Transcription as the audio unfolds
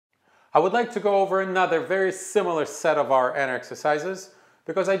I would like to go over another very similar set of Rn exercises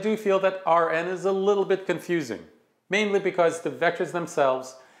because I do feel that Rn is a little bit confusing, mainly because the vectors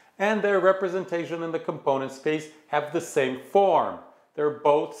themselves and their representation in the component space have the same form. They're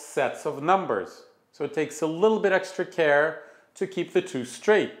both sets of numbers, so it takes a little bit extra care to keep the two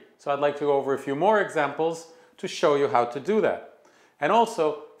straight. So I'd like to go over a few more examples to show you how to do that. And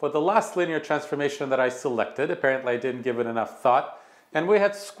also, for the last linear transformation that I selected, apparently I didn't give it enough thought, and we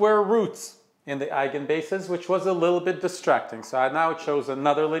had square roots in the Eigen Basis, which was a little bit distracting. So I now chose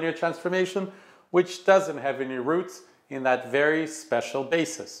another linear transformation which doesn't have any roots in that very special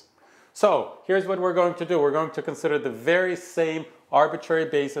basis. So here's what we're going to do. We're going to consider the very same arbitrary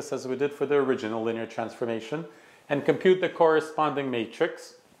basis as we did for the original linear transformation and compute the corresponding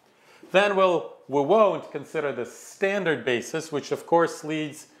matrix. Then we won't consider the standard basis, which of course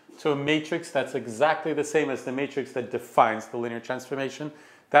leads to a matrix that's exactly the same as the matrix that defines the linear transformation.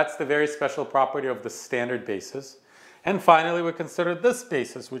 That's the very special property of the standard basis. And finally, we consider this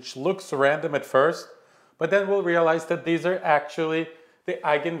basis, which looks random at first, but then we'll realize that these are actually the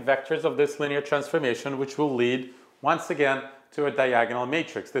eigenvectors of this linear transformation, which will lead, once again, to a diagonal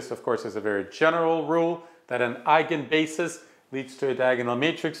matrix. This, of course, is a very general rule that an eigenbasis leads to a diagonal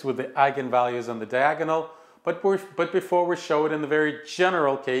matrix with the eigenvalues on the diagonal. But before we show it in the very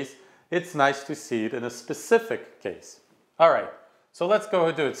general case, it's nice to see it in a specific case. All right, so let's go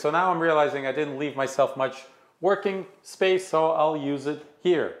and do it. So now I'm realizing I didn't leave myself much working space, so I'll use it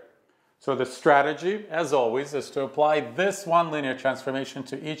here. So the strategy, as always, is to apply this one linear transformation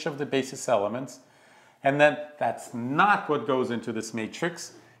to each of the basis elements. And then that's not what goes into this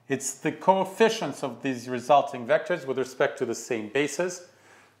matrix. It's the coefficients of these resulting vectors with respect to the same basis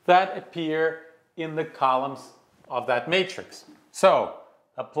that appear in the columns of that matrix. So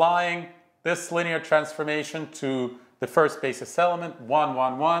applying this linear transformation to the first basis element, 1,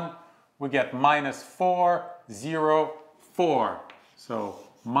 1, 1, we get minus 4, 0, 4. So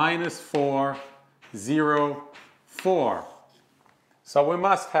minus 4, 0, 4. So we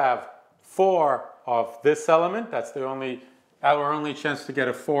must have 4 of this element. That's our only chance to get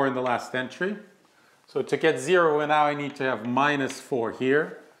a 4 in the last entry. So to get 0, now I need to have minus 4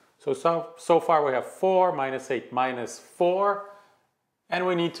 here. So far we have 4, minus 8, minus 4. And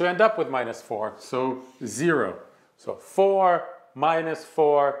we need to end up with minus 4. So 0. So 4, minus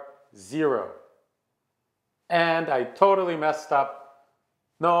 4, 0. And I totally messed up.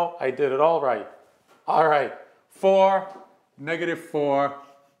 No, I did it all right. All right. 4, negative 4,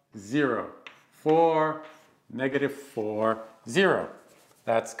 0. 4, negative 4, 0.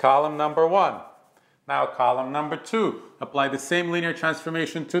 That's column number 1. Now column number 2. Apply the same linear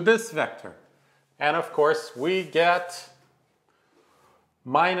transformation to this vector. And of course we get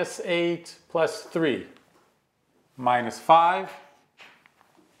minus 8 plus 3. Minus 5.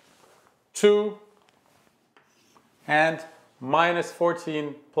 2. And minus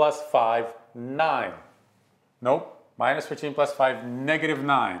 14 plus 5, 9. Nope, minus 14 plus 5, negative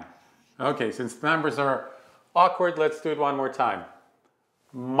 9. Okay, since the numbers are awkward, let's do it one more time.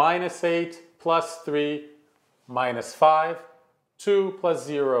 Minus 8 plus 3, minus 5. 2 plus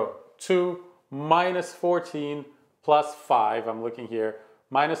 0, 2. Minus 14 plus 5, I'm looking here.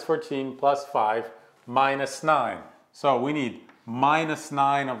 Minus 14 plus 5, minus 9. So we need minus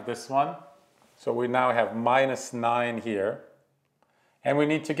 9 of this one. So we now have minus 9 here. And we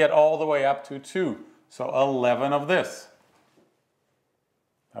need to get all the way up to 2. So 11 of this.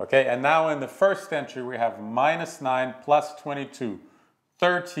 Okay, and now in the first entry we have minus 9 plus 22.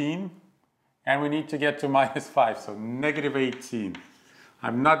 13. And we need to get to minus 5, so negative 18.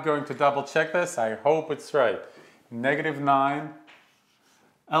 I'm not going to double check this. I hope it's right. Negative 9,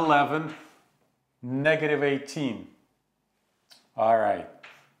 11, negative 18. All right.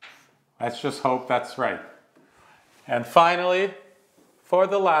 Let's just hope that's right. And finally, for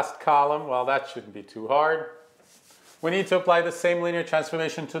the last column, well, that shouldn't be too hard. We need to apply the same linear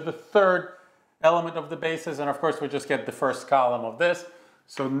transformation to the third element of the basis. And of course, we just get the first column of this.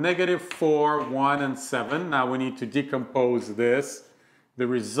 So negative 4, 1, and 7. Now we need to decompose this, the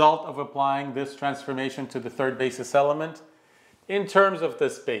result of applying this transformation to the third basis element, in terms of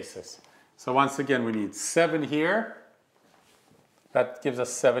this basis. So once again, we need 7 here. That gives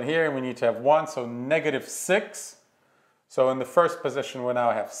us 7 here, and we need to have 1, so negative 6. So in the first position, we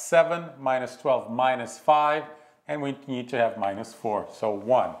now have 7, minus 12, minus 5, and we need to have minus 4, so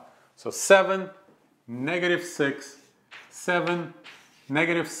 1. So 7, negative 6, 7,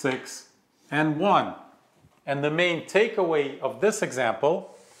 negative 6, and 1. And the main takeaway of this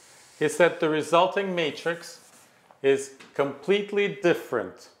example is that the resulting matrix is completely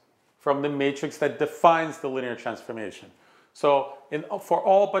different from the matrix that defines the linear transformation. So for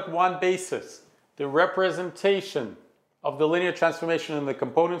all but one basis, the representation of the linear transformation in the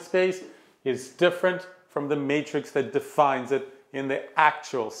component space is different from the matrix that defines it in the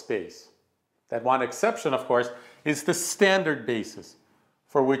actual space. That one exception, of course, is the standard basis,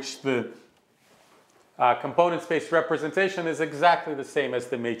 for which the component space representation is exactly the same as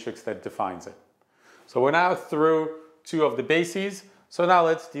the matrix that defines it. So we're now through two of the bases. So now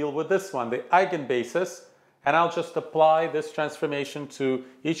let's deal with this one, the Eigen Basis, and I'll just apply this transformation to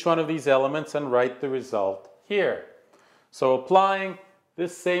each one of these elements and write the result here. So applying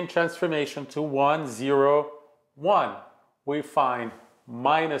this same transformation to 1, 0, 1, we find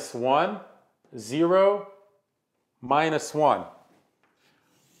minus 1, 0, minus 1.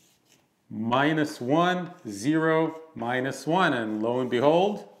 Minus 1, 0, minus 1. And lo and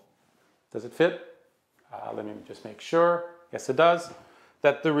behold, does it fit? Let me just make sure. Yes, it does.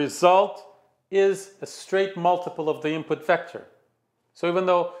 That the result is a straight multiple of the input vector. So even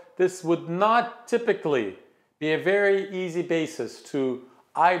though this would not typically be a very easy basis to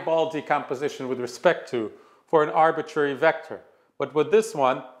eyeball decomposition with respect to for an arbitrary vector, but with this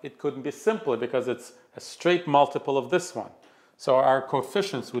one, it couldn't be simpler because it's a straight multiple of this one. So our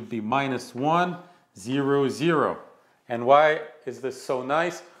coefficients would be minus 1, 0, 0. And why is this so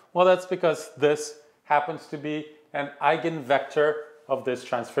nice? Well, that's because this happens to be an eigenvector of this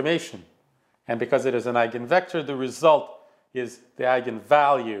transformation. And because it is an eigenvector, the result is the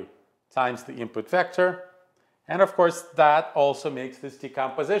eigenvalue times the input vector. And of course, that also makes this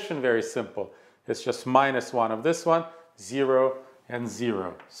decomposition very simple. It's just minus 1 of this one, 0, and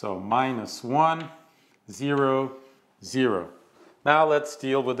 0. So minus 1, 0, 0. Now let's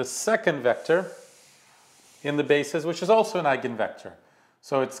deal with the second vector in the basis, which is also an eigenvector.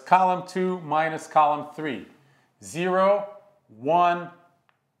 So it's column 2 minus column 3. 0, 1,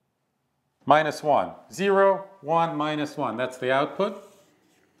 minus 1. 0, 1, minus 1. That's the output.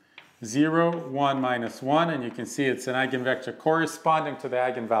 0, 1, minus 1. And you can see it's an eigenvector corresponding to the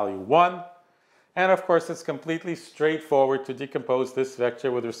eigenvalue 1. And of course, it's completely straightforward to decompose this vector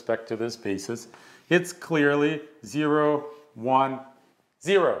with respect to this basis. It's clearly 0, 1,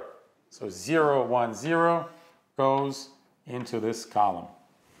 0. So 0, 1, 0 goes into this column.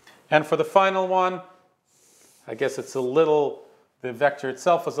 And for the final one, I guess it's a little, the vector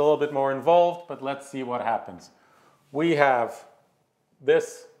itself is a little bit more involved, but let's see what happens. We have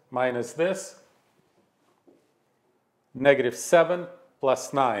this minus this, negative 7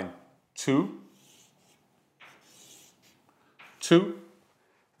 plus 9, 2. 2.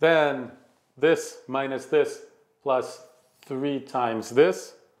 Then this minus this plus 3 times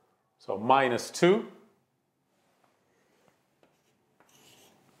this, so minus 2.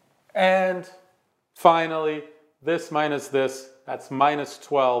 And finally, this minus this, that's minus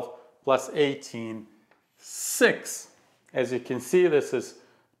 12 plus 18, 6. As you can see, this is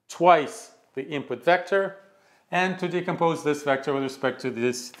twice the input vector. And to decompose this vector with respect to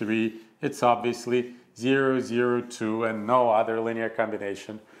this 3, it's obviously 0, 0, 2, and no other linear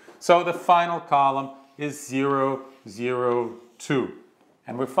combination. So the final column is 0, 0, 2.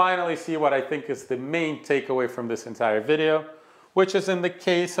 And we finally see what I think is the main takeaway from this entire video, which is in the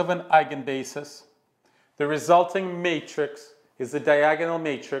case of an eigenbasis, the resulting matrix is a diagonal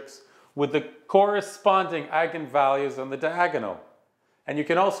matrix with the corresponding eigenvalues on the diagonal. And you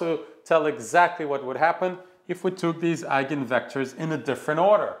can also tell exactly what would happen if we took these eigenvectors in a different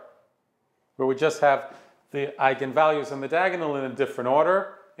order, where we just have the eigenvalues on the diagonal in a different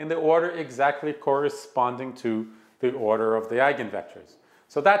order, in the order exactly corresponding to the order of the eigenvectors.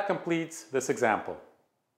 So that completes this example.